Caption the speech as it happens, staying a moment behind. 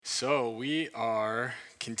So we are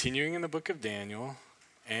continuing in the book of Daniel,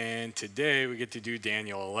 and today we get to do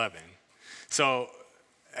Daniel 11. So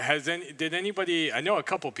did anybody, I know a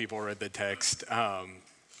couple people read the text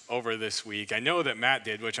over this week. I know that Matt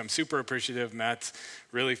did, which I'm super appreciative. Matt's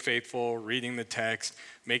really faithful reading the text,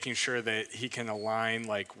 making sure that he can align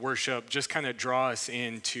like worship, just kind of draw us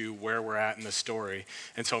into where we're at in the story.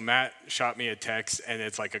 And so Matt shot me a text and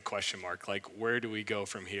it's like a question mark, like where do we go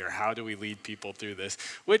from here? How do we lead people through this?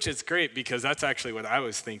 Which is great because that's actually what I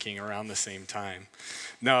was thinking around the same time.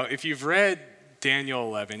 Now, if you've read Daniel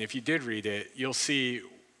 11, if you did read it, you'll see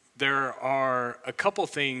there are a couple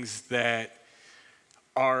things that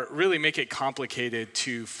are really make it complicated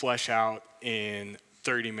to flesh out in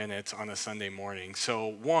 30 minutes on a Sunday morning.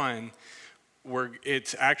 So one,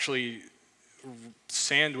 it's actually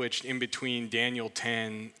sandwiched in between Daniel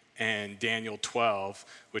 10 and Daniel 12,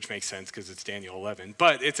 which makes sense because it's Daniel 11.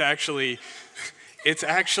 But it's actually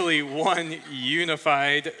one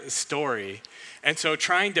unified story. And so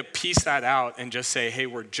trying to piece that out and just say, hey,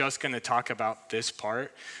 we're just going to talk about this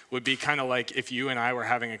part would be kind of like if you and I were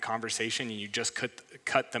having a conversation and you just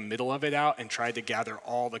cut the middle of it out and tried to gather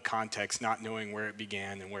all the context, not knowing where it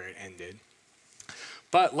began and where it ended.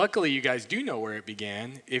 But luckily, you guys do know where it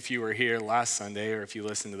began if you were here last Sunday or if you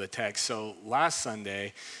listened to the text. So last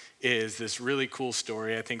Sunday is this really cool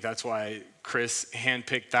story. I think that's why Chris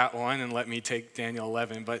handpicked that one and let me take Daniel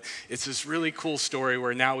 11. But it's this really cool story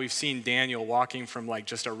where now we've seen Daniel walking from like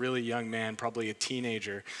just a really young man, probably a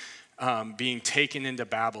teenager, being taken into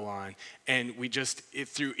Babylon. And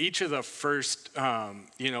through each of the first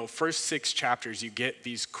 6 chapters, you get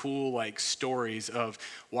these cool like stories of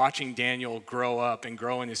watching Daniel grow up and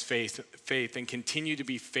grow in his faith and continue to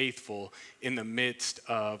be faithful in the midst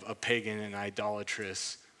of a pagan and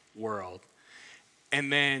idolatrous world.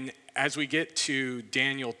 And then as we get to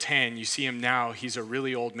Daniel 10, you see him now, he's a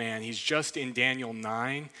really old man. He's just in Daniel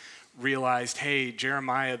 9 realized, hey,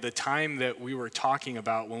 Jeremiah, the time that we were talking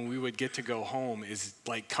about when we would get to go home is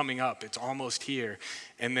like coming up. It's almost here.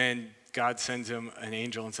 And then God sends him an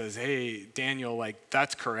angel and says, hey, Daniel, like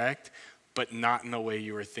that's correct, but not in the way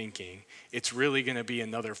you were thinking. It's really going to be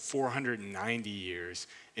another 490 years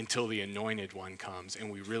until the anointed one comes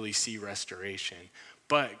and we really see restoration.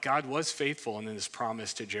 But God was faithful in his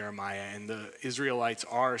promise to Jeremiah, and the Israelites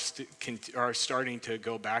are starting to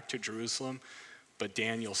go back to Jerusalem, but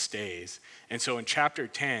Daniel stays. And so in chapter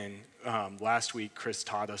 10, last week Chris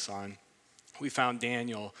taught us on, we found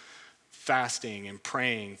Daniel fasting and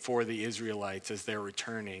praying for the Israelites as they're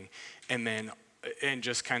returning, and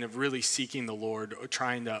just kind of really seeking the Lord,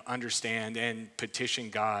 trying to understand and petition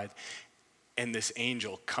God. And this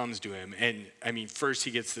angel comes to him. And I mean, first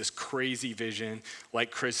he gets this crazy vision.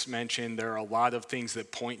 Like Chris mentioned, there are a lot of things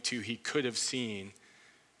that point to he could have seen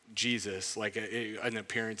Jesus, like an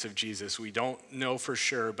appearance of Jesus. We don't know for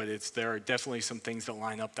sure, but there are definitely some things that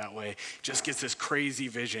line up that way. Just gets this crazy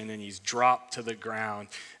vision and he's dropped to the ground,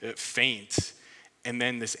 faints. And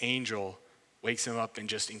then this angel wakes him up and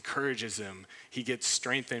just encourages him. He gets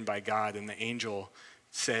strengthened by God, and the angel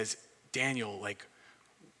says, Daniel, like,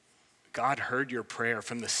 God heard your prayer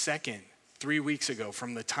from the second, 3 weeks ago,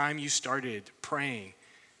 from the time you started praying,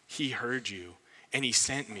 he heard you and he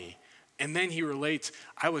sent me. And then he relates,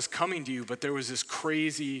 I was coming to you, but there was this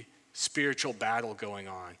crazy spiritual battle going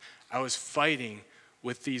on. I was fighting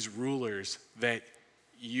with these rulers that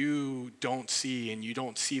you don't see, and you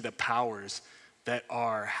don't see the powers that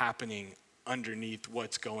are happening underneath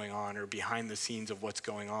what's going on or behind the scenes of what's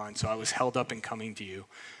going on. So I was held up in coming to you,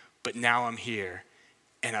 but now I'm here.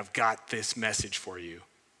 And I've got this message for you.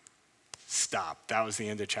 Stop. That was the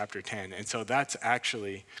end of chapter 10. And so that's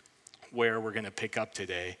actually where we're going to pick up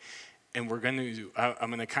today. And I'm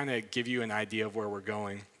going to kind of give you an idea of where we're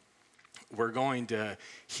going. We're going to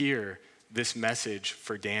hear this message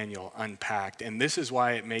for Daniel unpacked. And this is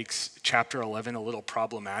why it makes chapter 11 a little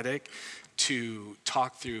problematic to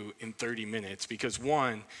talk through in 30 minutes. Because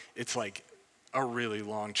one, it's like a really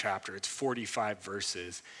long chapter. It's 45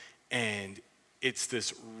 verses. And it's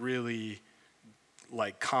this really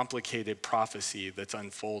like complicated prophecy that's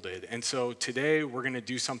unfolded. And so today we're going to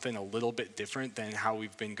do something a little bit different than how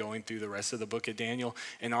we've been going through the rest of the book of Daniel,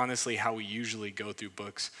 and honestly how we usually go through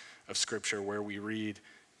books of scripture, where we read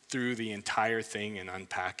through the entire thing and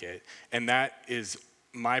unpack it. And that is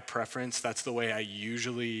my preference. That's the way I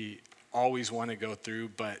usually always want to go through,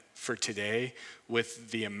 but for today,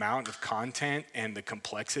 with the amount of content and the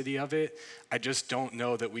complexity of it, I just don't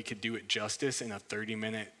know that we could do it justice in a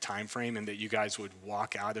 30-minute time frame, and that you guys would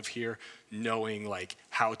walk out of here knowing like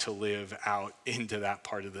how to live out into that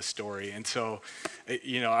part of the story. And so,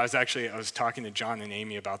 I was talking to John and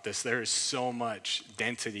Amy about this. There is so much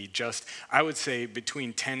density, just I would say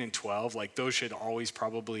between 10 and 12, like those should always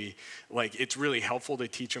probably, like it's really helpful to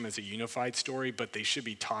teach them as a unified story, but they should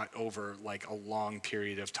be taught over like a long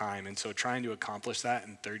period of time. And so trying to accomplish that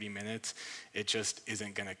in 30 minutes, it just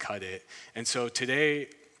isn't gonna cut it. And so today,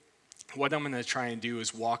 what I'm gonna try and do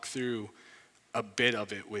is walk through a bit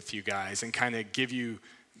of it with you guys and kind of give you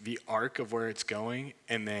the arc of where it's going,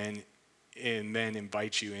 and then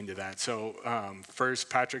invite you into that. So first,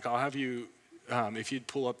 Patrick, I'll have you, if you'd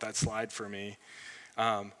pull up that slide for me.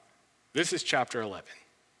 This is chapter 11.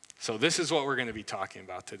 So this is what we're going to be talking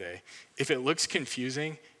about today. If it looks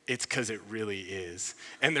confusing, it's because it really is.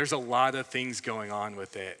 And there's a lot of things going on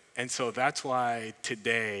with it. And so that's why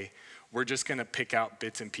today we're just going to pick out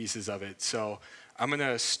bits and pieces of it. So I'm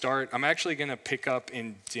actually going to pick up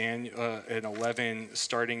in Daniel in 11,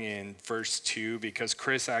 starting in verse 2, because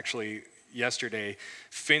Chris actually yesterday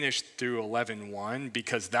finished through 11:1,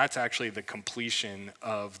 because that's actually the completion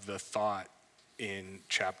of the thought in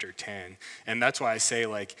chapter 10. And that's why I say,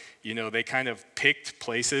 like, they kind of picked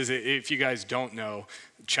places. If you guys don't know,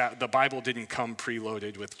 the Bible didn't come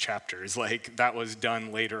preloaded with chapters. Like, that was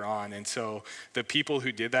done later on. And so the people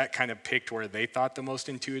who did that kind of picked where they thought the most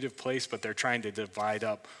intuitive place, but they're trying to divide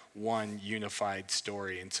up one unified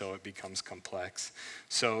story, and so it becomes complex.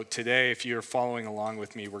 So today, if you're following along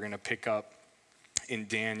with me, we're going to pick up in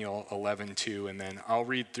Daniel 11:2, and then I'll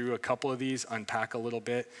read through a couple of these, unpack a little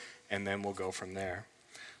bit, and then we'll go from there.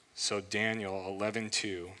 So Daniel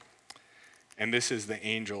 11:2, and this is the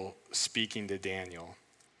angel speaking to Daniel.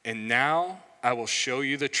 And now I will show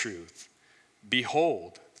you the truth.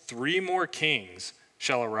 Behold, 3 more kings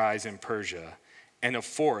shall arise in Persia, and a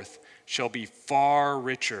 4th shall be far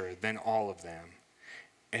richer than all of them.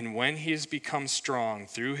 And when he has become strong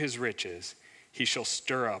through his riches, he shall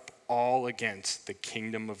stir up all against the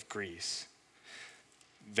kingdom of Greece.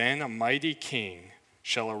 Then a mighty king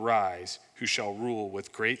shall arise, who shall rule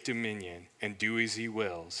with great dominion and do as he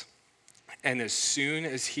wills. And as soon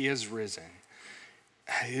as he has risen,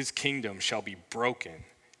 his kingdom shall be broken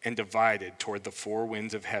and divided toward the 4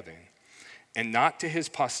 winds of heaven, and not to his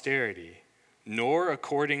posterity, nor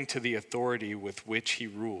according to the authority with which he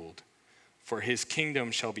ruled, for his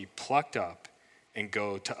kingdom shall be plucked up and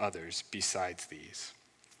go to others besides these.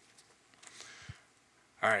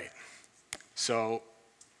 All right, so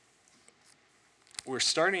we're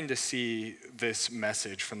starting to see this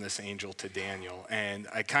message from this angel to Daniel, and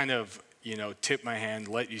I kind of, tip my hand,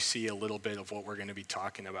 let you see a little bit of what we're going to be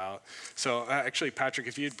talking about. So actually, Patrick,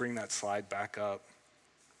 if you'd bring that slide back up.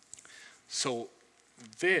 So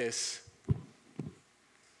this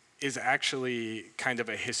is actually kind of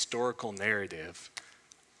a historical narrative.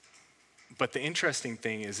 But the interesting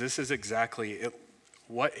thing is this is exactly it.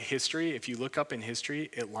 What history, if you look up in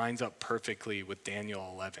history, it lines up perfectly with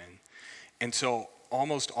Daniel 11. And so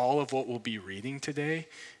almost all of what we'll be reading today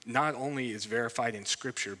not only is verified in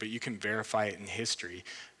scripture, but you can verify it in history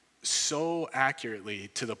so accurately,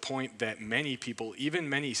 to the point that many people, even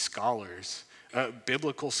many scholars,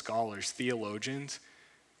 biblical scholars, theologians,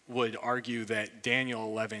 would argue that Daniel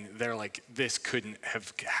 11, they're like, this couldn't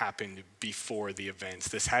have happened before the events.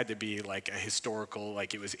 This had to be like a historical,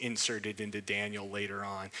 like it was inserted into Daniel later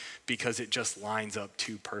on, because it just lines up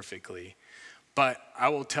too perfectly. But I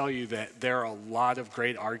will tell you that there are a lot of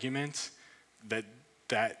great arguments that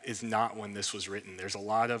is not when this was written. There's a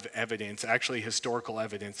lot of evidence, actually historical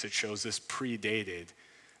evidence, that shows this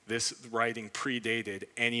writing predated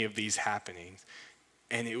any of these happenings.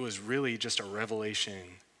 And it was really just a revelation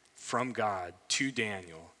from God to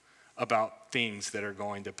Daniel about things that are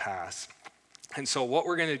going to pass. And so what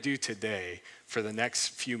we're going to do today for the next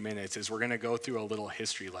few minutes is we're going to go through a little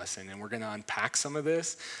history lesson, and we're going to unpack some of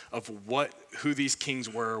this, of who these kings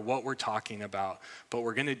were, what we're talking about, but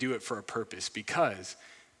we're going to do it for a purpose, because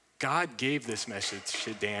God gave this message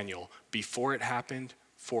to Daniel before it happened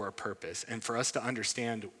for a purpose. And for us to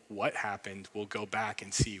understand what happened, we'll go back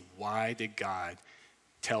and see, why did God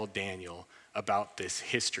tell Daniel about this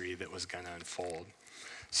history that was going to unfold?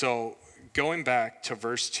 So going back to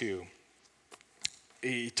verse 2,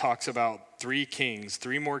 he talks about 3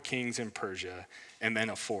 more kings in Persia, and then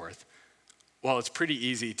a 4th. Well, it's pretty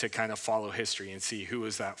easy to kind of follow history and see who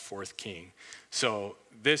was that 4th king. So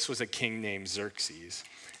this was a king named Xerxes,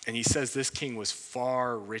 and he says this king was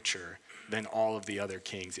far richer than all of the other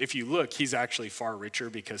kings. If you look, he's actually far richer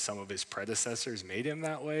because some of his predecessors made him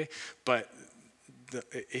that way, but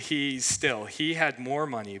he had more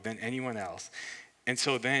money than anyone else. And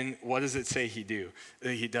so then what does it say he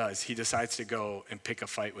does? He decides to go and pick a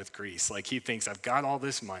fight with Greece. Like he thinks, I've got all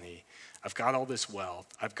this money, I've got all this wealth,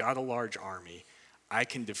 I've got a large army, I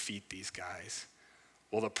can defeat these guys.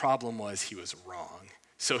 Well, the problem was he was wrong.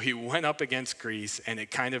 So he went up against Greece and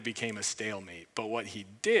it kind of became a stalemate. But what he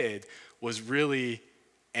did was really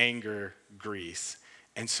anger Greece.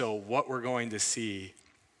 And so what we're going to see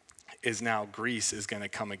is now Greece is going to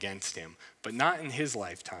come against him, but not in his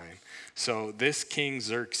lifetime. So this King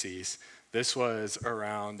Xerxes, this was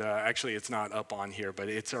around, actually it's not up on here, but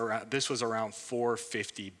this was around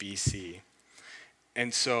 450 BC.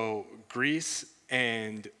 And so Greece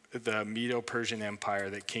and the Medo-Persian Empire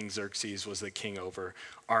that King Xerxes was the king over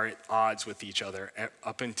are at odds with each other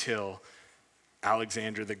up until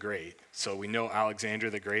Alexander the Great. So we know Alexander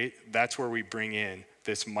the Great, that's where we bring in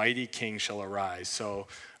this mighty king shall arise. So,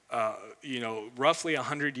 roughly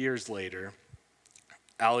 100 years later,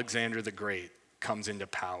 Alexander the Great comes into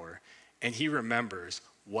power, and he remembers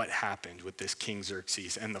what happened with this King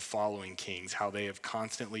Xerxes and the following kings, how they have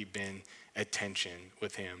constantly been at tension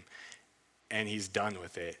with him, and he's done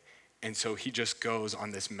with it. And so he just goes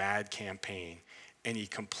on this mad campaign, and he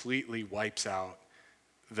completely wipes out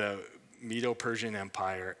the Medo-Persian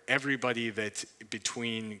Empire, everybody that's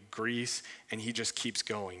between Greece, and he just keeps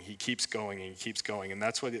going. He keeps going and he keeps going. And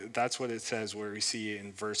that's what it says where we see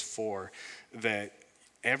in verse 4 that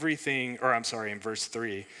in verse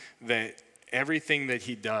 3, that everything that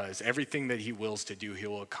he does, everything that he wills to do, he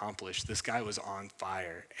will accomplish. This guy was on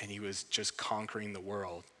fire and he was just conquering the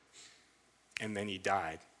world. And then he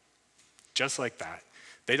died. Just like that.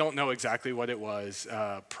 They don't know exactly what it was,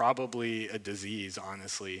 probably a disease,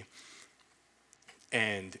 honestly.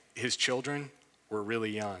 And his children were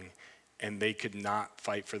really young, and they could not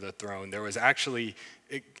fight for the throne. There was actually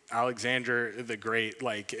Alexander the Great,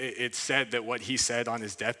 it said that what he said on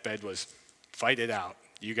his deathbed was, fight it out.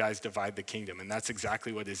 You guys divide the kingdom. And that's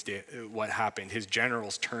exactly what happened. His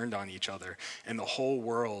generals turned on each other, and the whole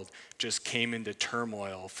world just came into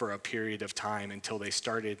turmoil for a period of time until they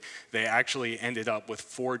actually ended up with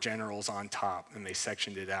 4 generals on top, and they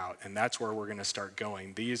sectioned it out. And that's where we're going to start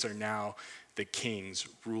going. These are now the kings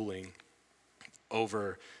ruling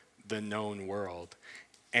over the known world.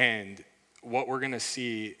 And what we're going to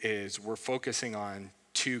see is we're focusing on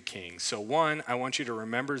 2 kings. So one, I want you to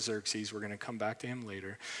remember Xerxes. We're going to come back to him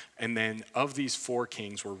later. And then of these 4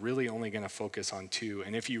 kings, we're really only going to focus on 2.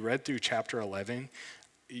 And if you read through chapter 11,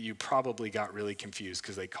 you probably got really confused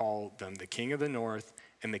because they call them the king of the north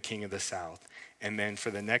and the king of the south. And then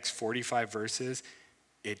for the next 45 verses,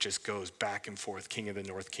 it just goes back and forth, king of the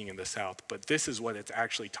north, king of the south. But this is what it's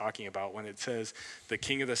actually talking about when it says the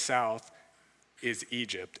king of the south is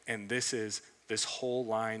Egypt, and this is this whole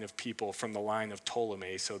line of people from the line of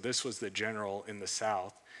Ptolemy. So this was the general in the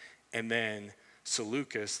south. And then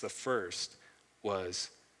Seleucus the first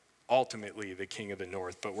was ultimately the king of the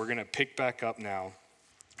north. But we're going to pick back up now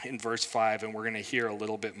in verse 5, and we're going to hear a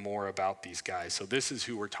little bit more about these guys. So this is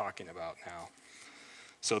who we're talking about now.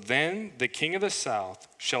 So then the king of the south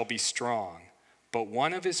shall be strong, but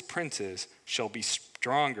one of his princes shall be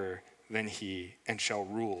stronger than he and shall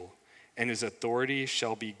rule, and his authority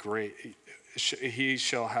shall be great. He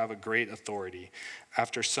shall have a great authority.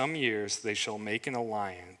 After some years, they shall make an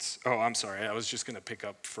alliance. Oh, I'm sorry. I was just going to pick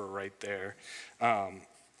up for right there. I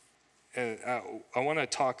want to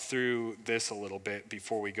talk through this a little bit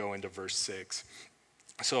before we go into verse 6.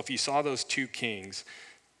 So if you saw those 2 kings,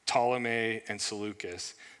 Ptolemy and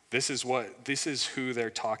Seleucus, this is who they're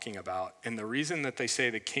talking about. And the reason that they say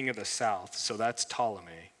the king of the south, so that's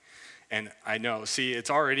Ptolemy. And I know, see, it's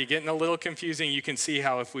already getting a little confusing. You can see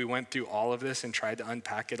how if we went through all of this and tried to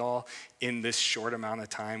unpack it all in this short amount of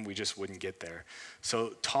time, we just wouldn't get there. So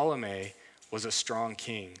Ptolemy was a strong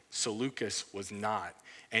king. Seleucus was not.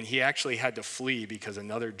 And he actually had to flee because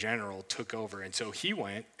another general took over. And so he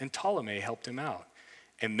went, and Ptolemy helped him out.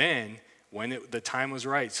 And then when the time was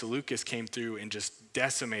right, Seleucus came through and just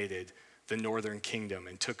decimated the northern kingdom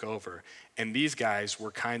and took over. And these guys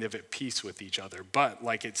were kind of at peace with each other. But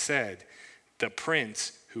like it said, the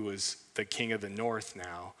prince, who was the king of the north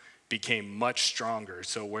now, became much stronger.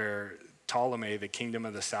 So where Ptolemy, the kingdom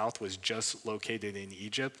of the south, was just located in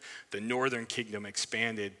Egypt, the northern kingdom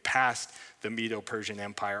expanded past the Medo-Persian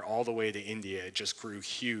Empire all the way to India. It just grew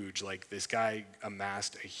huge. Like this guy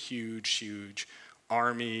amassed a huge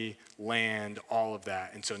army, land, all of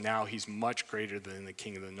that. And so now he's much greater than the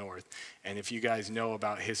king of the north. And if you guys know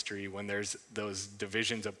about history, when there's those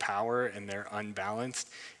divisions of power and they're unbalanced,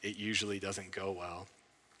 it usually doesn't go well.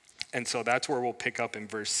 And so that's where we'll pick up in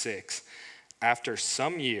verse 6. After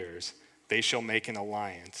some years, they shall make an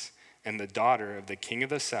alliance, and the daughter of the king of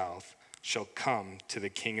the south shall come to the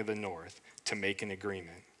king of the north to make an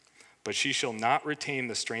agreement. But she shall not retain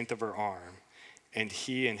the strength of her arm, and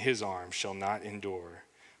he and his arm shall not endure.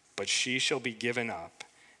 But she shall be given up,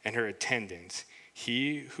 and her attendants,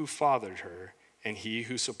 he who fathered her, and he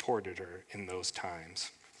who supported her in those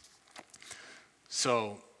times.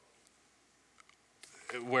 So,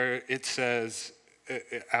 where it says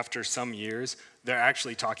after some years, they're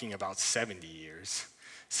actually talking about 70 years.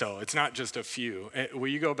 So it's not just a few. Will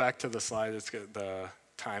you go back to the slide that's got the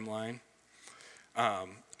timeline?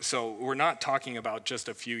 So we're not talking about just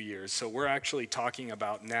a few years. So we're actually talking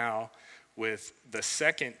about now with the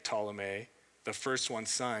second Ptolemy, the first one's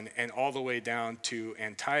son, and all the way down to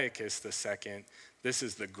Antiochus the second. This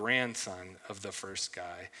is the grandson of the first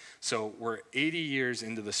guy. So we're 80 years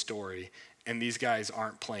into the story, and these guys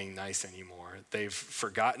aren't playing nice anymore. They've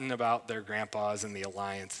forgotten about their grandpas and the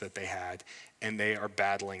alliance that they had, and they are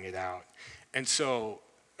battling it out. And so,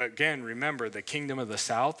 again, remember, the kingdom of the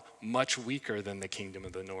south, much weaker than the kingdom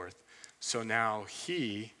of the north. So now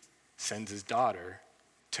he sends his daughter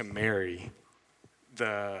to marry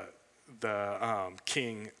the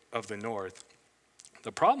king of the north.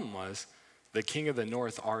 The problem was the king of the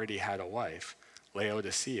north already had a wife,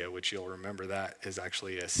 Laodicea, which you'll remember that is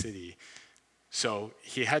actually a city. So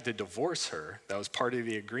he had to divorce her. That was part of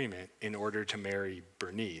the agreement in order to marry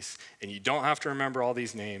Bernice. And you don't have to remember all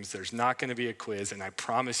these names. There's not going to be a quiz. And I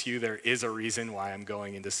promise you there is a reason why I'm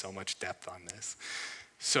going into so much depth on this.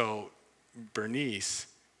 So Bernice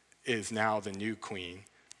is now the new queen.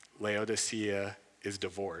 Laodicea is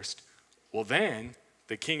divorced. Well, then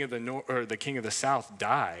the king of the king of the south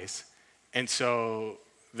dies. And so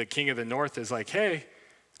the king of the north is like, hey,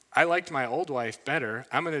 I liked my old wife better.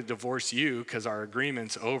 I'm going to divorce you because our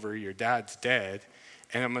agreement's over. Your dad's dead.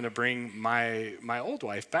 And I'm going to bring my old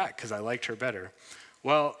wife back because I liked her better.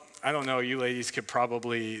 Well, I don't know. You ladies could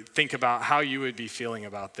probably think about how you would be feeling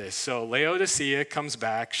about this. So Laodicea comes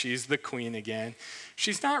back. She's the queen again.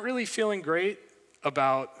 She's not really feeling great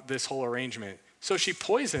about this whole arrangement. So she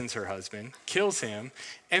poisons her husband, kills him,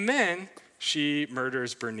 and then she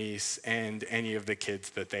murders Bernice and any of the kids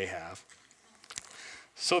that they have.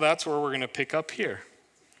 So that's where we're going to pick up here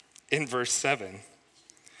in verse 7.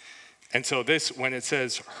 And so this, when it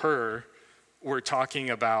says her, we're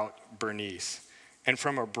talking about Bernice. And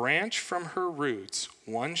from a branch from her roots,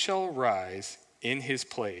 one shall rise in his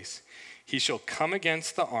place. He shall come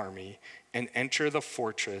against the army and enter the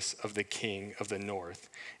fortress of the king of the north.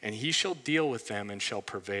 And he shall deal with them and shall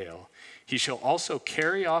prevail. He shall also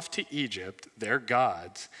carry off to Egypt their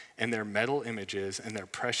gods and their metal images and their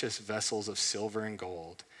precious vessels of silver and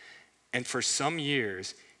gold. And for some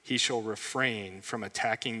years he shall refrain from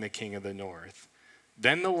attacking the king of the north.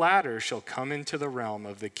 Then the latter shall come into the realm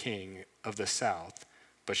of the king of the south,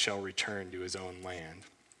 but shall return to his own land.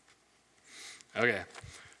 Okay,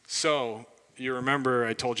 so you remember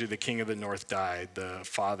I told you the king of the north died, the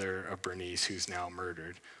father of Bernice, who's now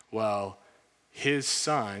murdered. Well, his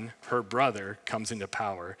son, her brother, comes into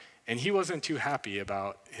power, and he wasn't too happy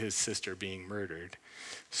about his sister being murdered.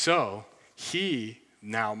 So he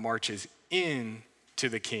now marches into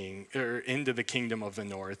the kingdom of the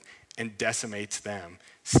north and decimates them,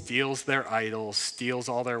 steals their idols, steals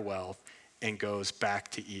all their wealth, and goes back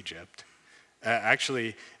to Egypt.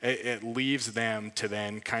 Actually, it leaves them to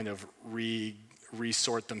then kind of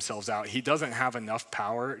resort themselves out. He doesn't have enough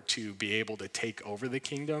power to be able to take over the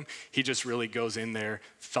kingdom. He just really goes in there,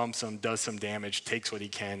 thumps them, does some damage, takes what he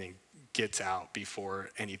can, and gets out before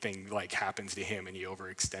anything like happens to him and he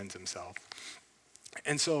overextends himself.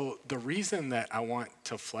 And so the reason that I want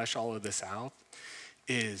to flesh all of this out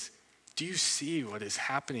is, do you see what is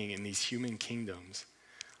happening in these human kingdoms?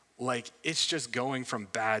 Like, it's just going from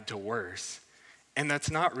bad to worse. And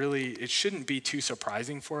that's not really, it shouldn't be too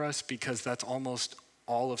surprising for us because that's almost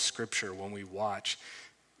all of Scripture when we watch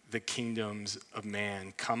the kingdoms of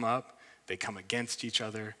man come up, they come against each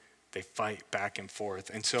other, they fight back and forth.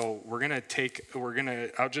 And so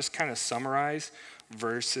I'll just kind of summarize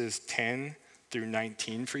verses 10 through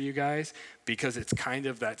 19 for you guys because it's kind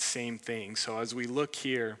of that same thing. So as we look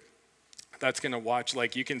here, that's going to watch.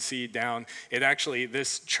 Like you can see down, it actually,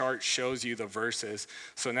 this chart shows you the verses.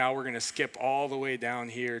 So now we're going to skip all the way down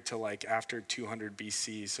here to like after 200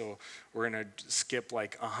 BC. So we're going to skip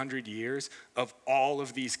like 100 years of all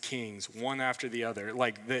of these kings, one after the other.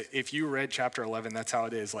 Like if you read chapter 11, that's how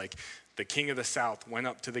it is. Like the king of the south went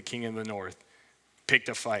up to the king of the north, picked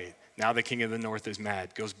a fight. Now the king of the north is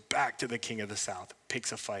mad, goes back to the king of the south,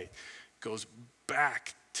 picks a fight, goes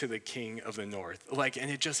back to the king of the north. Like, and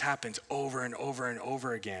it just happens over and over and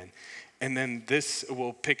over again. And then this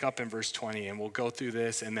will pick up in verse 20, and we'll go through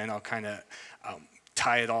this, and then I'll kind of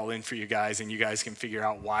tie it all in for you guys, and you guys can figure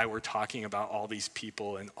out why we're talking about all these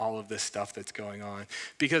people and all of this stuff that's going on.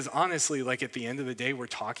 Because honestly, like at the end of the day, we're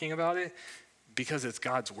talking about it because it's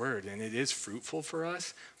God's word, and it is fruitful for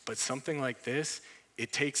us. But something like this,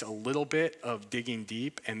 it takes a little bit of digging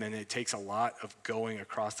deep, and then it takes a lot of going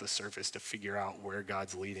across the surface to figure out where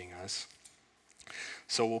God's leading us.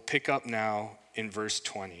 So we'll pick up now in verse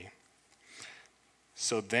 20.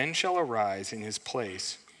 So then shall arise in his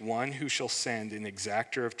place one who shall send an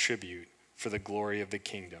exactor of tribute for the glory of the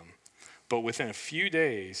kingdom. But within a few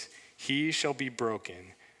days he shall be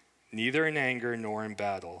broken, neither in anger nor in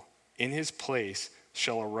battle. In his place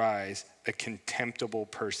shall arise a contemptible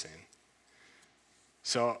person.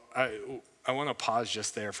 So I want to pause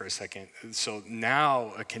just there for a second. So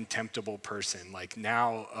now a contemptible person, like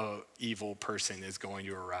now a evil person is going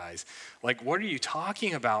to arise. Like, what are you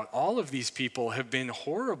talking about? All of these people have been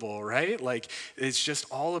horrible, right? Like, it's just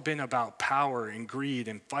all been about power and greed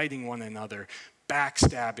and fighting one another,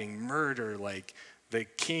 backstabbing, murder. Like, the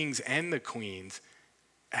kings and the queens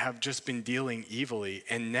have just been dealing evilly.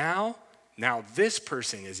 And now this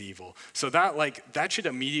person is evil. So that should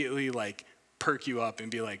immediately perk you up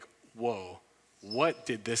and be like, whoa, what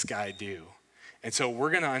did this guy do? And so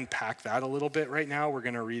we're going to unpack that a little bit right now. We're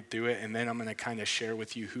going to read through it, and then I'm going to kind of share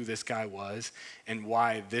with you who this guy was and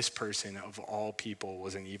why this person of all people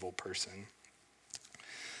was an evil person.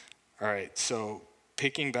 All right, so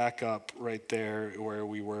picking back up right there where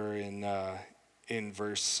we were in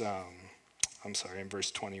verse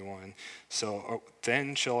 21. So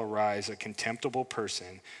then shall arise a contemptible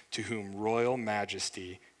person to whom royal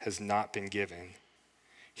majesty has not been given.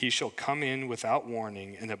 He shall come in without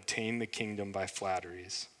warning and obtain the kingdom by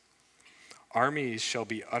flatteries. Armies shall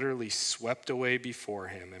be utterly swept away before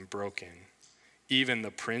him and broken, even the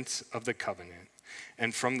prince of the covenant.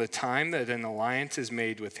 And from the time that an alliance is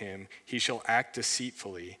made with him, he shall act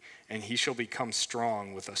deceitfully, and he shall become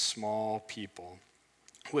strong with a small people.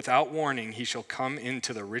 Without warning, he shall come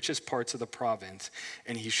into the richest parts of the province,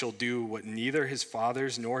 and he shall do what neither his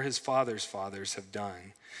fathers nor his fathers' fathers have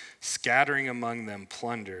done, scattering among them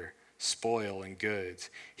plunder, spoil, and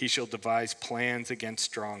goods. He shall devise plans against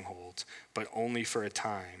strongholds, but only for a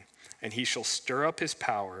time. And he shall stir up his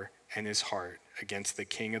power and his heart against the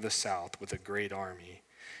king of the south with a great army.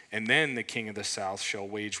 And then the king of the south shall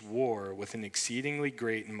wage war with an exceedingly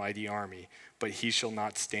great and mighty army, but he shall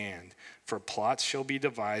not stand, for plots shall be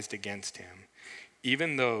devised against him.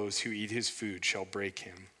 Even those who eat his food shall break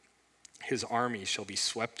him. His army shall be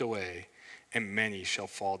swept away, and many shall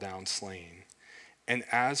fall down slain. And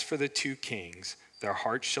as for the two kings, their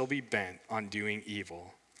hearts shall be bent on doing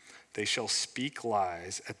evil. They shall speak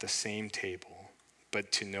lies at the same table,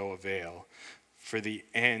 but to no avail, for the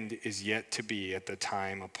end is yet to be at the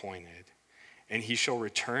time appointed. And he shall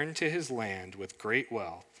return to his land with great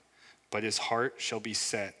wealth, but his heart shall be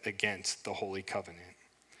set against the holy covenant.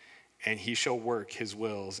 And he shall work his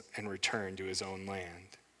wills and return to his own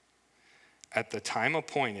land. At the time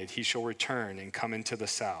appointed, he shall return and come into the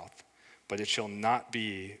south, but it shall not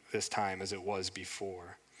be this time as it was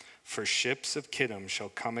before. For ships of Kittim shall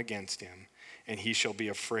come against him, and he shall be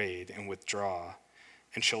afraid and withdraw,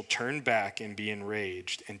 and shall turn back and be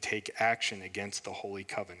enraged and take action against the holy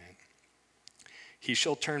covenant. He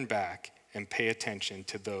shall turn back and pay attention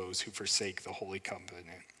to those who forsake the holy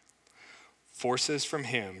covenant. Forces from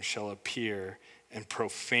him shall appear and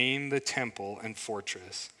profane the temple and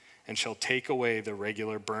fortress, and shall take away the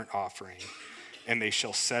regular burnt offering, and they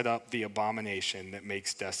shall set up the abomination that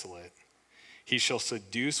makes desolate. He shall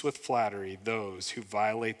seduce with flattery those who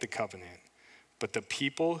violate the covenant, but the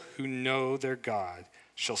people who know their God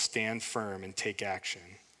shall stand firm and take action.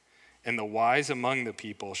 And the wise among the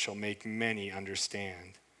people shall make many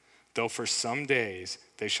understand. Though for some days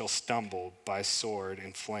they shall stumble by sword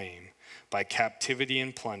and flame, by captivity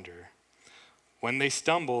and plunder. When they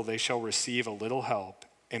stumble, they shall receive a little help,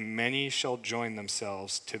 and many shall join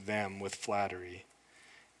themselves to them with flattery.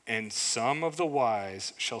 And some of the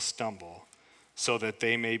wise shall stumble, so that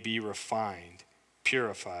they may be refined,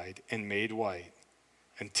 purified, and made white,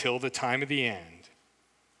 until the time of the end.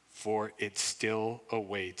 for it still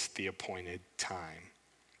awaits the appointed time.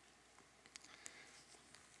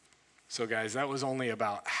 So guys, that was only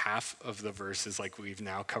about half of the verses. Like, we've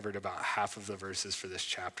now covered about half of the verses for this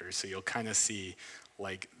chapter. So you'll kind of see,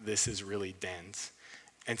 like, this is really dense.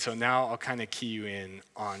 And so now I'll kind of key you in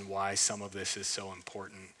on why some of this is so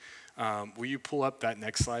important. Will you pull up that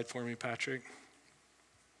next slide for me, Patrick?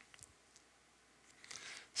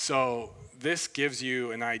 So this gives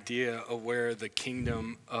you an idea of where the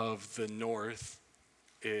kingdom of the north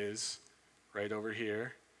is, right over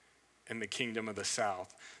here, and the kingdom of the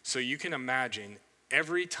south. So you can imagine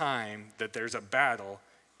every time that there's a battle,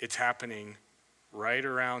 it's happening right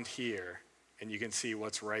around here, and you can see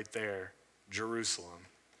what's right there, Jerusalem.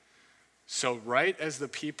 So right as the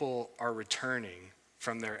people are returning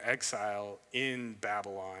from their exile in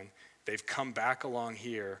Babylon, they've come back along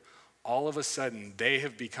here, all of a sudden they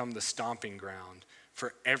have become the stomping ground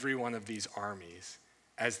for every one of these armies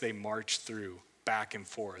as they march through back and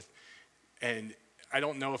forth. And I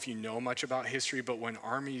don't know if you know much about history, but when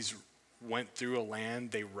armies went through a land,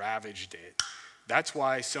 they ravaged it. That's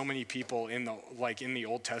why so many people in the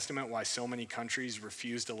Old Testament, why so many countries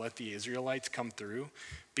refused to let the Israelites come through,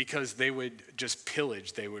 because they would just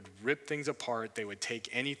pillage. They would rip things apart. They would take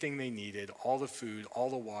anything they needed, all the food, all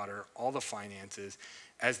the water, all the finances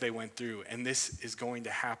as they went through. And this is going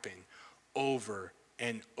to happen over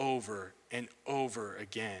and over and over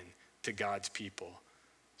again to God's people.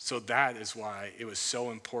 So that is why it was so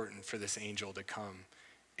important for this angel to come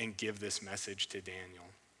and give this message to Daniel,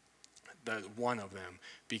 the one of them,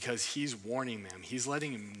 because he's warning them. He's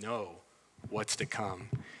letting them know what's to come.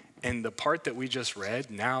 And the part that we just read,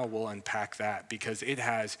 now we'll unpack that, because it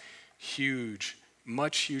has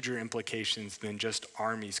much huger implications than just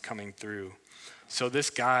armies coming through. So this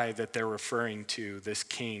guy that they're referring to, this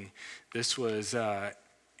king, this was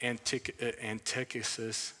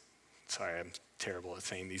Antiochus. Sorry, I'm terrible at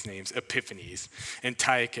saying these names. Epiphanes.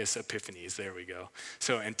 Antiochus Epiphanes. There we go.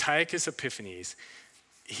 So Antiochus Epiphanes,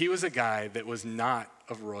 he was a guy that was not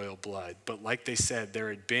of royal blood, but like they said, there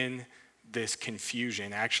had been this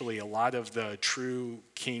confusion. Actually, a lot of the true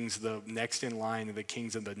kings, the next in line of the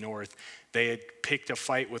kings of the north, they had picked a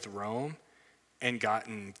fight with Rome and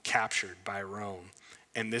gotten captured by Rome.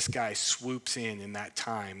 And this guy swoops in that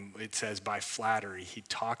time. It says by flattery. He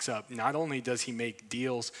talks up. Not only does he make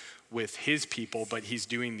deals with his people, but he's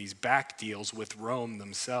doing these back deals with Rome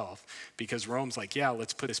themselves, because Rome's like, yeah,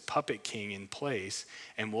 let's put this puppet king in place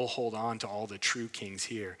and we'll hold on to all the true kings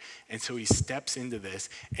here. And so he steps into this,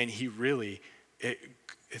 and he really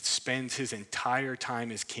it spends his entire time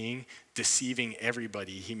as king deceiving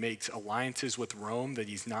everybody. He makes alliances with Rome that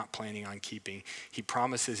he's not planning on keeping. He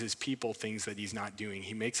promises his people things that he's not doing.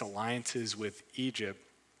 He makes alliances with Egypt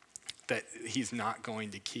that he's not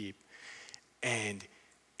going to keep. And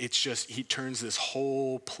it's just, he turns this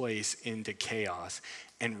whole place into chaos.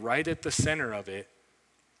 And right at the center of it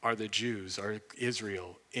are the Jews, are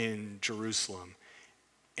Israel in Jerusalem.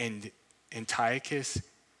 And Antiochus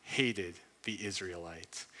hated the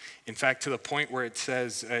Israelites. In fact, to the point where it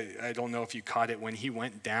says, I don't know if you caught it, when he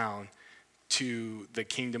went down to the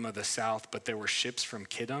kingdom of the south, but there were ships from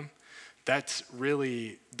Kittim,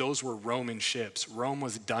 those were Roman ships. Rome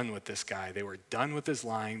was done with this guy. They were done with his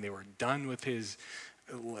lying. They were done with his,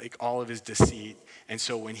 all of his deceit. And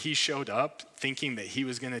so when he showed up thinking that he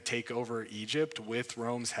was going to take over Egypt with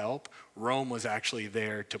Rome's help, Rome was actually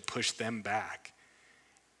there to push them back.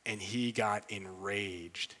 And he got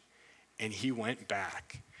enraged. And he went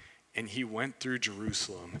back, and he went through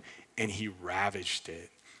Jerusalem, and he ravaged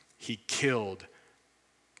it. He killed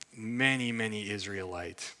many, many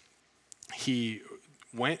Israelites. He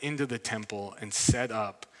went into the temple and set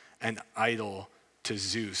up an idol to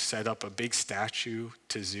Zeus, set up a big statue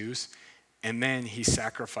to Zeus, and then he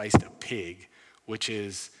sacrificed a pig, which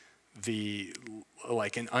is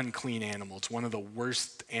an unclean animal. It's one of the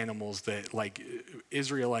worst animals that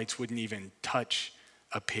Israelites wouldn't even touch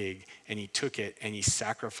a pig, and he took it and he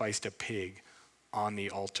sacrificed a pig on the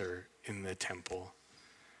altar in the temple.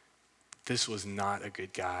 This was not a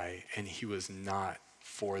good guy, and he was not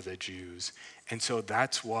for the Jews. And so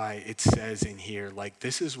that's why it says in here,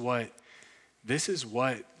 this is what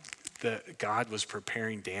the God was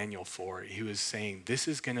preparing Daniel for. He was saying, this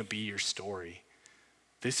is going to be your story.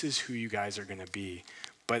 This is who you guys are going to be.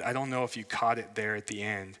 But I don't know if you caught it there at the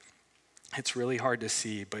end. It's really hard to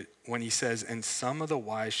see, but when he says, and some of the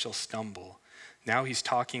wise shall stumble, now he's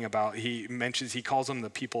talking about, he calls them the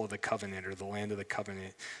people of the covenant, or the land of the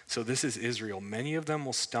covenant. So this is Israel. Many of them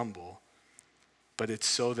will stumble, but it's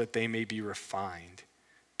so that they may be refined,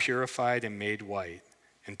 purified and made white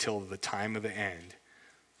until the time of the end.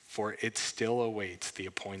 for it still awaits the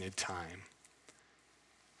appointed time.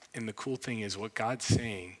 And the cool thing is, what God's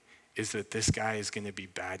saying is that this guy is going to be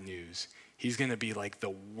bad news. He's going to be like the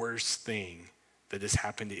worst thing that has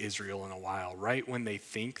happened to Israel in a while. Right when they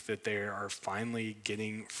think that they are finally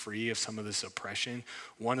getting free of some of this oppression,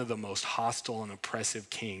 one of the most hostile and oppressive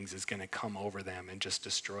kings is going to come over them and just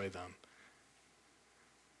destroy them.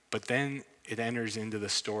 But then it enters into the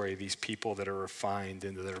story, these people that are refined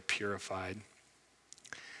and that are purified.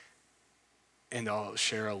 And I'll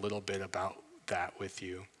share a little bit about that with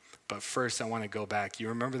you. But first, I want to go back. You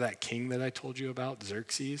remember that king that I told you about,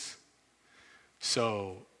 Xerxes?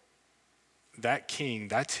 So that king,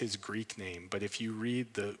 that's his Greek name. But if you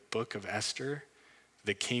read the book of Esther,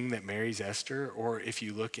 the king that marries Esther, or if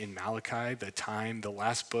you look in Malachi, the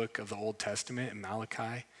last book of the Old Testament in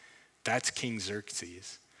Malachi, that's King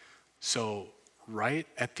Xerxes. So right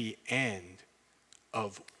at the end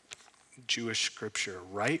of Jewish scripture,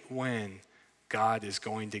 right when God is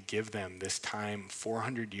going to give them this time,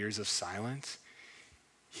 400 years of silence,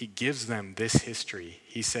 he gives them this history.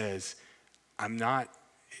 He says, I'm not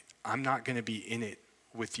going to be in it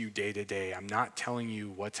with you day to day. I'm not telling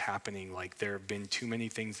you what's happening. Like, there have been too many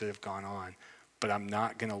things that have gone on, but I'm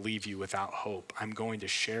not going to leave you without hope. I'm going to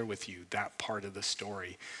share with you that part of the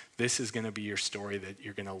story. This is going to be your story that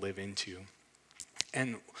you're going to live into.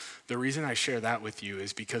 And the reason I share that with you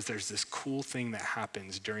is because there's this cool thing that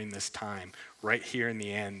happens during this time, right here in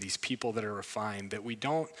the end, these people that are refined that we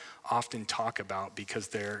don't often talk about because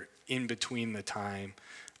they're in between the time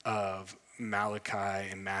of Malachi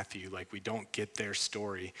and Matthew. Like, we don't get their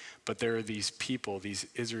story. But there are these people, these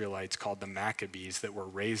Israelites called the Maccabees, that were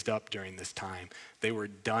raised up during this time. They were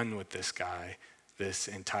done with this guy, this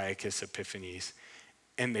Antiochus Epiphanes,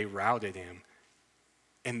 and they routed him.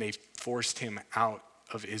 And they forced him out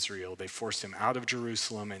of Israel. They forced him out of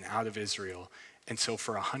Jerusalem and out of Israel. And so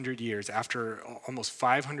for 100 years, after almost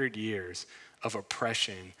 500 years of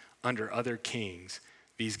oppression under other kings,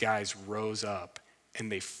 these guys rose up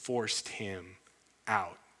and they forced him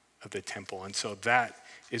out of the temple. And so that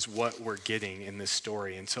is what we're getting in this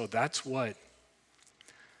story. And so that's what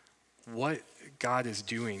God is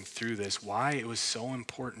doing through this, why it was so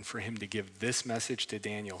important for him to give this message to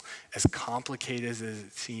Daniel, as complicated as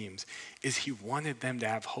it seems, is he wanted them to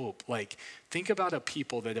have hope. Like, think about a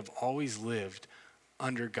people that have always lived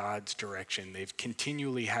under God's direction. They've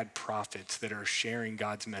continually had prophets that are sharing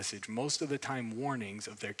God's message, most of the time warnings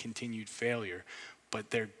of their continued failure, but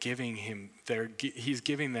he's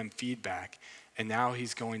giving them feedback, and now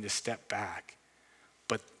he's going to step back.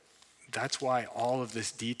 But that's why all of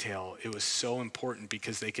this detail, it was so important,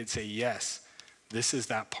 because they could say, yes, this is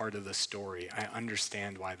that part of the story. I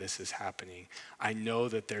understand why this is happening. I know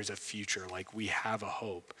that there's a future. Like, we have a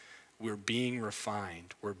hope. We're being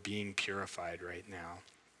refined. We're being purified right now.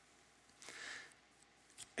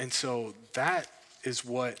 And so that's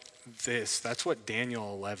what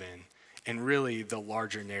Daniel 11, and really the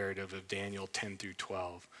larger narrative of Daniel 10 through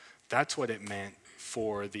 12, that's what it meant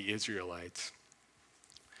for the Israelites.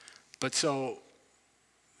 But so,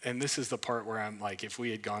 and this is the part where I'm like, if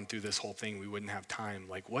we had gone through this whole thing, we wouldn't have time.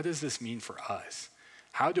 Like, what does this mean for us?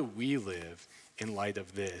 How do we live in light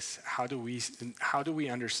of this? How do we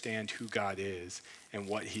understand who God is and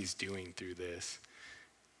what he's doing through this?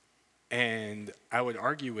 And I would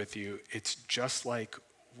argue with you, it's just like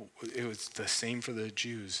it was the same for the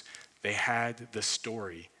Jews. They had the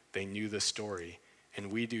story. They knew the story.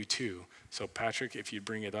 And we do too. So Patrick, if you'd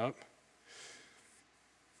bring it up.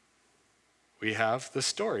 We have the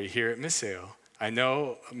story here at Missio. I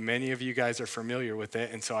know many of you guys are familiar with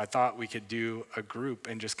it, and so I thought we could do a group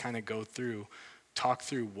and just kind of talk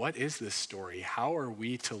through what is this story? How are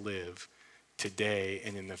we to live today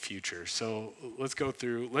and in the future? So let's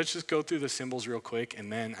just go through the symbols real quick,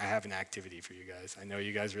 and then I have an activity for you guys. I know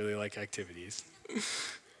you guys really like activities.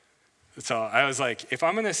 So I was like, if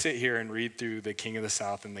I'm going to sit here and read through the King of the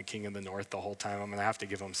South and the King of the North the whole time, I'm going to have to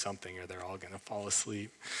give them something or they're all going to fall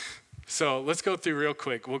asleep. So let's go through real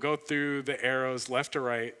quick. We'll go through the arrows left to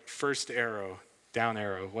right. First arrow, down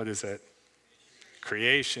arrow. What is it?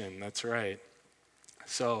 Creation. That's right.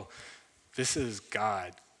 So this is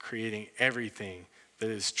God creating everything that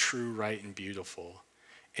is true, right, and beautiful.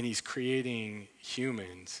 And he's creating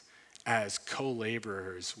humans as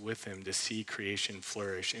co-laborers with him to see creation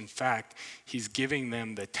flourish. In fact, he's giving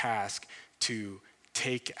them the task to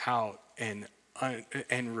take out and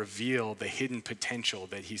reveal the hidden potential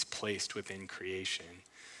that he's placed within creation.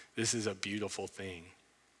 This is a beautiful thing.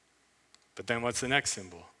 But then what's the next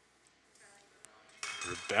symbol?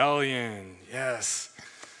 Rebellion, yes.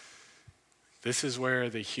 This is where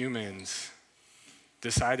the humans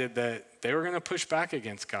decided that they were going to push back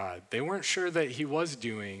against God. They weren't sure that he was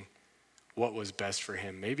doing what was best for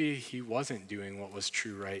him. Maybe he wasn't doing what was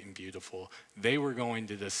true, right, and beautiful. They were going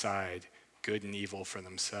to decide good and evil for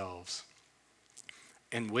themselves.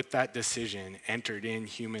 And with that decision entered in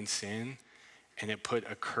human sin, and it put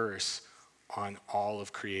a curse on all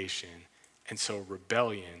of creation. And so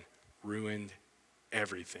rebellion ruined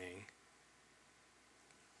everything.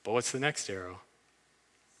 But what's the next arrow?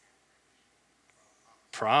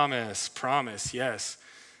 Promise, yes.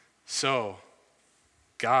 So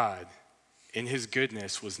God, in his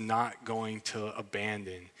goodness, was not going to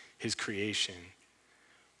abandon his creation,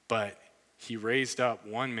 but he raised up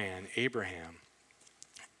one man, Abraham,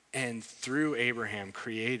 and through Abraham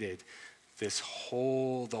created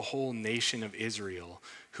the whole nation of Israel,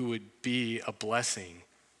 who would be a blessing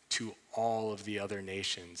to all of the other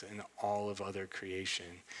nations and all of other creation.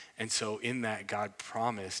 And so in that, God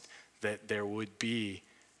promised that there would be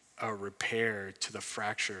a repair to the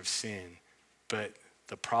fracture of sin. But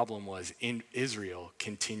the problem was Israel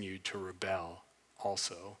continued to rebel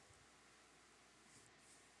also.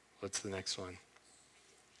 What's the next one?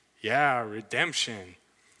 Yeah, redemption.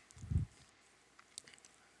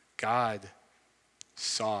 God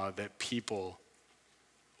saw that people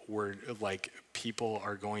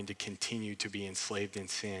are going to continue to be enslaved in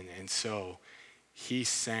sin. And so he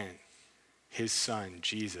sent his son,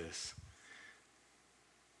 Jesus,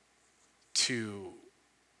 to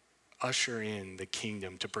usher in the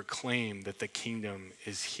kingdom, to proclaim that the kingdom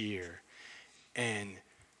is here, and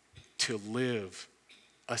to live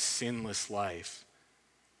a sinless life.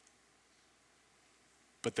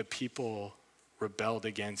 But the people rebelled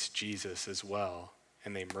against Jesus as well,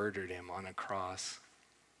 and they murdered him on a cross.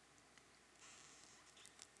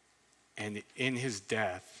 And in his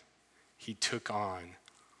death, he took on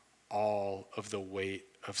all of the weight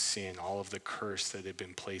of sin, all of the curse that had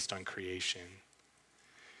been placed on creation.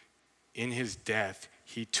 In his death,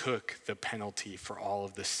 he took the penalty for all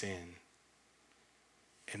of the sin.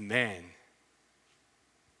 And then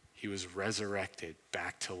he was resurrected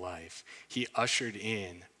back to life. He ushered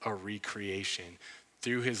in a recreation.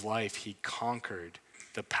 Through his life, he conquered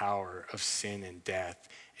the power of sin and death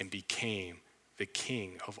and became the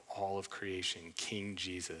king of all of creation, King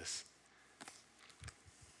Jesus.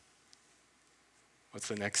 What's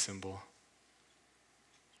the next symbol?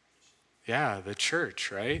 Yeah, the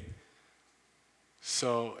church, right?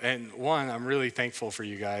 So, and one, I'm really thankful for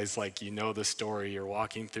you guys. Like, you know the story, you're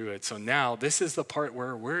walking through it. So now this is the part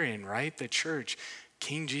where we're in, right? The church.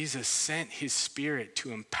 King Jesus sent his Spirit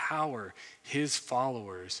to empower his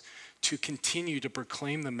followers to continue to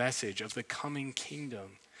proclaim the message of the coming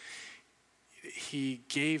kingdom. He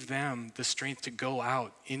gave them the strength to go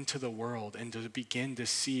out into the world and to begin to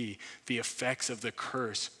see the effects of the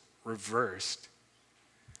curse reversed.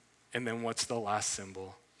 And then what's the last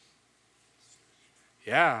symbol?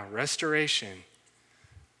 Yeah, restoration.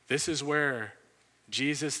 This is where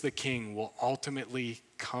Jesus the King will ultimately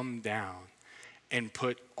come down and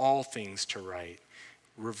put all things to right,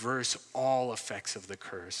 reverse all effects of the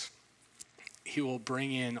curse. He will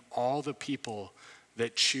bring in all the people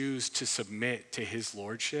that choose to submit to his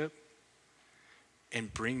lordship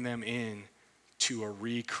and bring them in to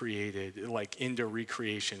a into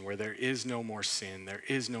recreation where there is no more sin, there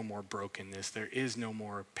is no more brokenness, there is no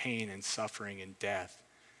more pain and suffering and death.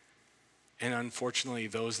 And unfortunately,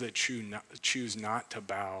 those that choose not to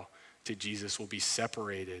bow to Jesus will be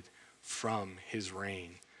separated from his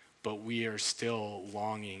reign. But we are still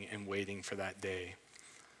longing and waiting for that day.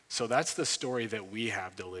 So that's the story that we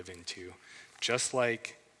have to live into. Just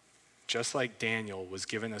like Daniel was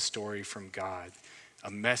given a story from God,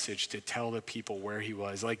 a message to tell the people where he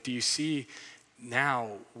was. Like, do you see now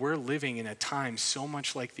we're living in a time so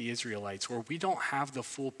much like the Israelites where we don't have the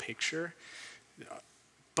full picture,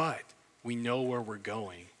 but we know where we're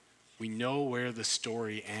going. We know where the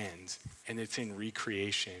story ends, and it's in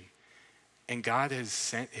recreation. And God has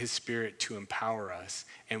sent his Spirit to empower us.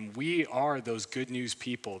 And we are those good news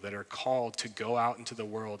people that are called to go out into the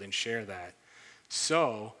world and share that.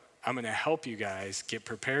 So I'm going to help you guys get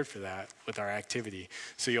prepared for that with our activity.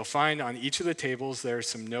 So you'll find on each of the tables there are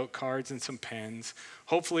some note cards and some pens.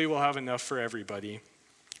 Hopefully we'll have enough for everybody.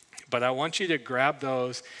 But I want you to grab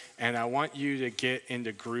those, and I want you to get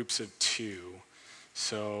into groups of 2.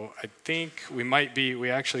 So I think we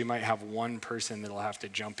actually might have one person that'll have to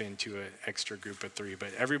jump into an extra group of 3.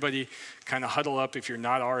 But everybody kind of huddle up if you're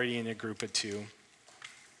not already in a group of 2.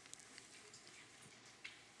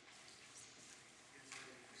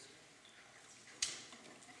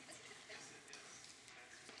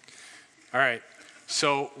 All right,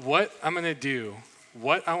 so what I want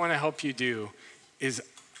to help you do is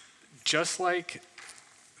just like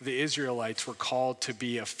the Israelites were called to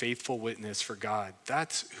be a faithful witness for God.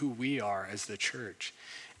 That's who we are as the church.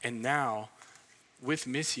 And now, with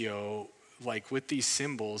Missio, like with these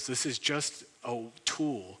symbols, this is just a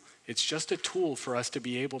tool. It's just a tool for us to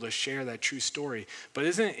be able to share that true story. But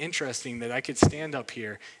isn't it interesting that I could stand up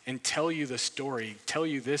here and tell you the story, tell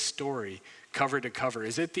you this story cover to cover?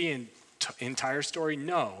 Is it the entire story?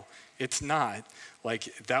 No, it's not.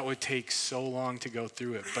 Like, that would take so long to go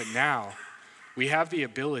through it. But now, we have the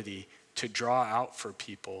ability to draw out for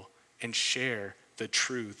people and share the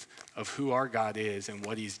truth of who our God is and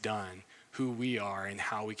what he's done, who we are and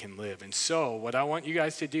how we can live. And so what I want you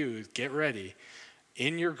guys to do is get ready.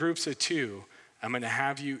 In your groups of 2, I'm going to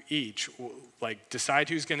have you each like decide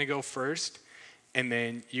who's going to go first, and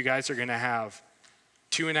then you guys are going to have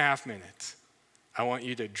 2.5 minutes. I want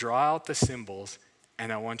you to draw out the symbols,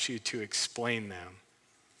 and I want you to explain them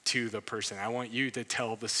to the person. I want you to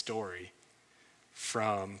tell the story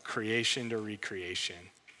from creation to recreation.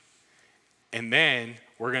 And then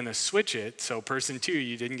we're going to switch it. So person 2,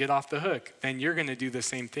 you didn't get off the hook. Then you're going to do the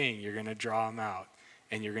same thing. You're going to draw them out,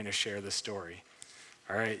 and you're going to share the story.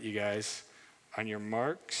 All right, you guys, on your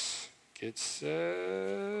marks, get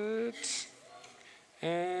set,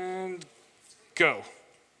 and go.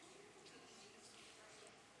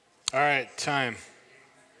 All right, time.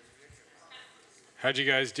 How'd you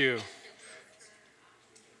guys do?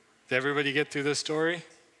 Did everybody get through the story?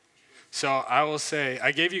 So I will say,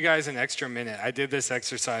 I gave you guys an extra minute. I did this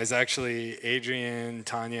exercise. Actually, Adrian,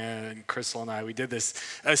 Tanya, and Crystal and I, we did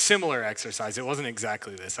a similar exercise. It wasn't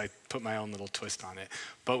exactly this. I put my own little twist on it.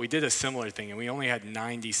 But we did a similar thing, and we only had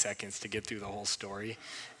 90 seconds to get through the whole story.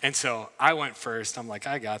 And so I went first. I'm like,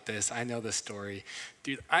 I got this. I know the story.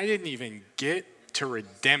 Dude, I didn't even get to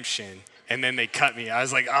redemption, and then they cut me. I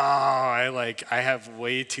was like, I have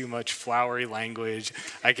way too much flowery language.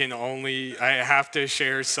 I have to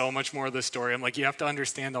share so much more of the story. I'm like, you have to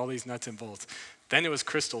understand all these nuts and bolts. Then it was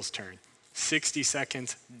Crystal's turn. 60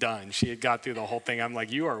 seconds, done. She had got through the whole thing. I'm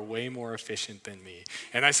like, you are way more efficient than me.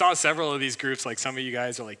 And I saw several of these groups, like some of you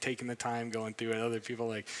guys are like taking the time going through it. Other people are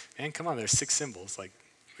like, man, come on, there's 6 symbols. Like,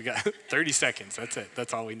 we got 30 seconds. That's it.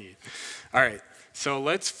 That's all we need. All right. So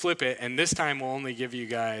let's flip it, and this time we'll only give you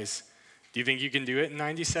guys, do you think you can do it in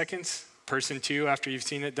 90 seconds? Person 2 after you've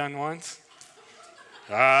seen it done once?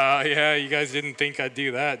 Yeah, you guys didn't think I'd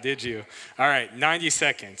do that, did you? All right, 90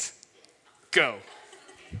 seconds. Go.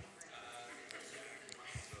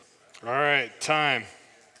 All right, time.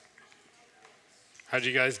 How'd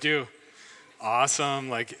you guys do?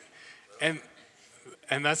 Awesome. And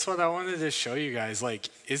that's what I wanted to show you guys. Like,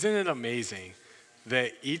 isn't it amazing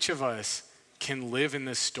that each of us can live in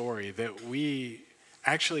this story, that we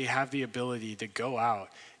actually have the ability to go out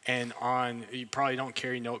and you probably don't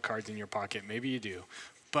carry note cards in your pocket, maybe you do,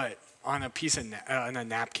 but on a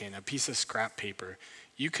napkin, a piece of scrap paper,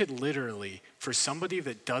 you could literally, for somebody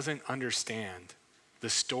that doesn't understand the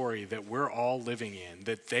story that we're all living in,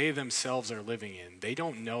 that they themselves are living in, they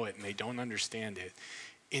don't know it and they don't understand it,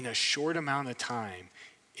 in a short amount of time,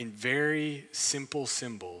 in very simple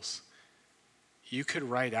symbols, you could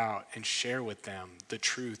write out and share with them the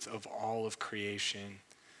truth of all of creation,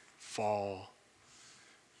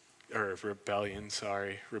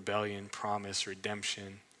 rebellion, promise,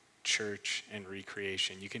 redemption, church, and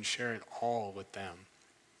recreation. You can share it all with them.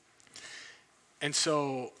 And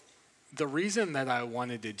so the reason that I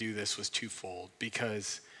wanted to do this was twofold,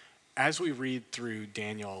 because as we read through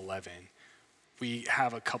Daniel 11, we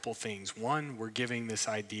have a couple things. One, we're giving this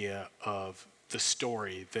idea of the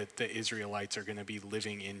story that the Israelites are going to be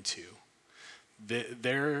living into.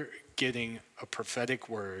 They're getting a prophetic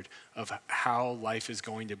word of how life is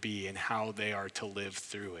going to be and how they are to live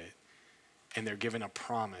through it. And they're given a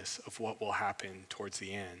promise of what will happen towards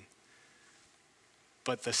the end.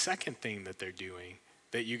 But the second thing that they're doing,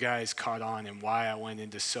 that you guys caught on and why I went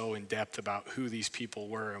into so in depth about who these people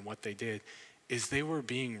were and what they did, is they were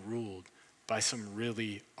being ruled by some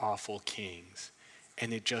really awful kings.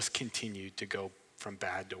 And it just continued to go from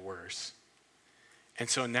bad to worse. And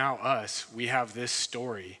so now we have this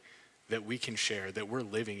story that we can share, that we're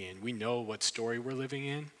living in. We know what story we're living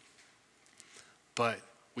in, but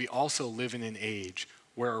we also live in an age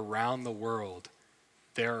where around the world,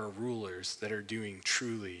 there are rulers that are doing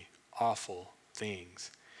truly awful things.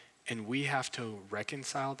 And we have to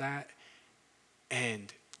reconcile that.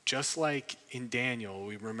 And just like in Daniel,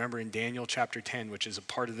 we remember in Daniel chapter 10, which is a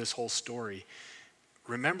part of this whole story,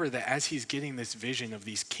 remember that as he's getting this vision of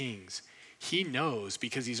these kings, he knows,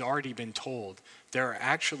 because he's already been told, there are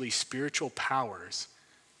actually spiritual powers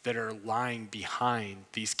that are lying behind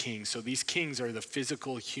these kings. So these kings are the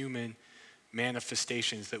physical human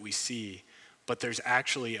manifestations that we see, but there's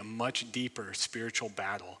actually a much deeper spiritual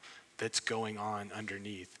battle that's going on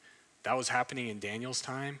underneath. That was happening in Daniel's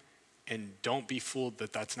time, and don't be fooled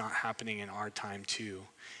that that's not happening in our time too.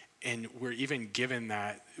 And we're even given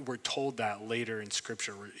that, we're told that later in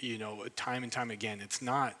Scripture, time and time again. It's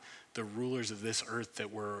not the rulers of this earth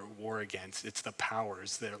that we're at war against, it's the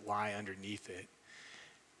powers that lie underneath it.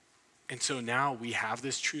 And so now we have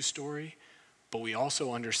this true story, but we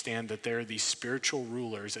also understand that there are these spiritual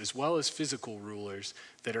rulers as well as physical rulers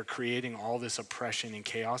that are creating all this oppression and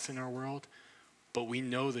chaos in our world. But we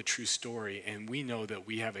know the true story, and we know that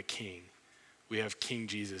we have a king. We have King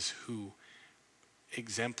Jesus, who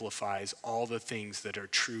exemplifies all the things that are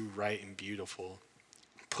true, right, and beautiful,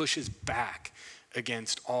 pushes back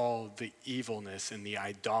against all the evilness and the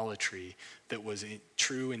idolatry that was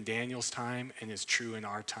true in Daniel's time and is true in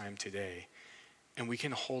our time today. And we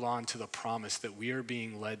can hold on to the promise that we are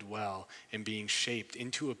being led well and being shaped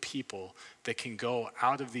into a people that can go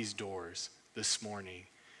out of these doors this morning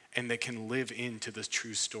and that can live into the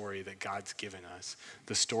true story that God's given us,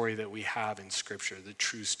 the story that we have in Scripture, the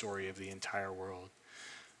true story of the entire world.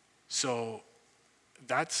 So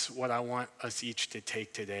that's what I want us each to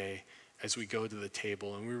take today as we go to the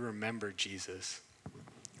table and we remember Jesus.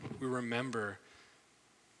 We remember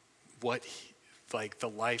the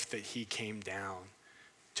life that he came down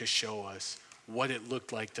to show us, what it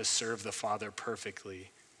looked like to serve the Father perfectly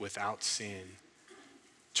without sin,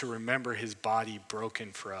 to remember his body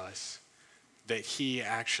broken for us, that he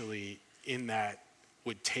actually in that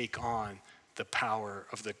would take on the power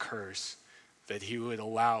of the curse, that he would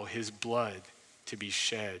allow his blood to be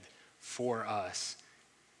shed for us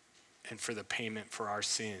and for the payment for our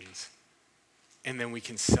sins. And then we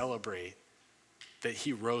can celebrate that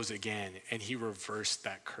he rose again and he reversed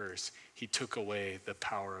that curse. He took away the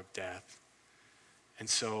power of death. And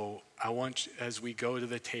so I want, as we go to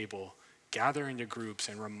the table, gather into groups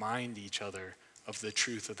and remind each other of the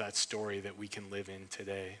truth of that story that we can live in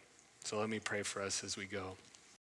today. So let me pray for us as we go.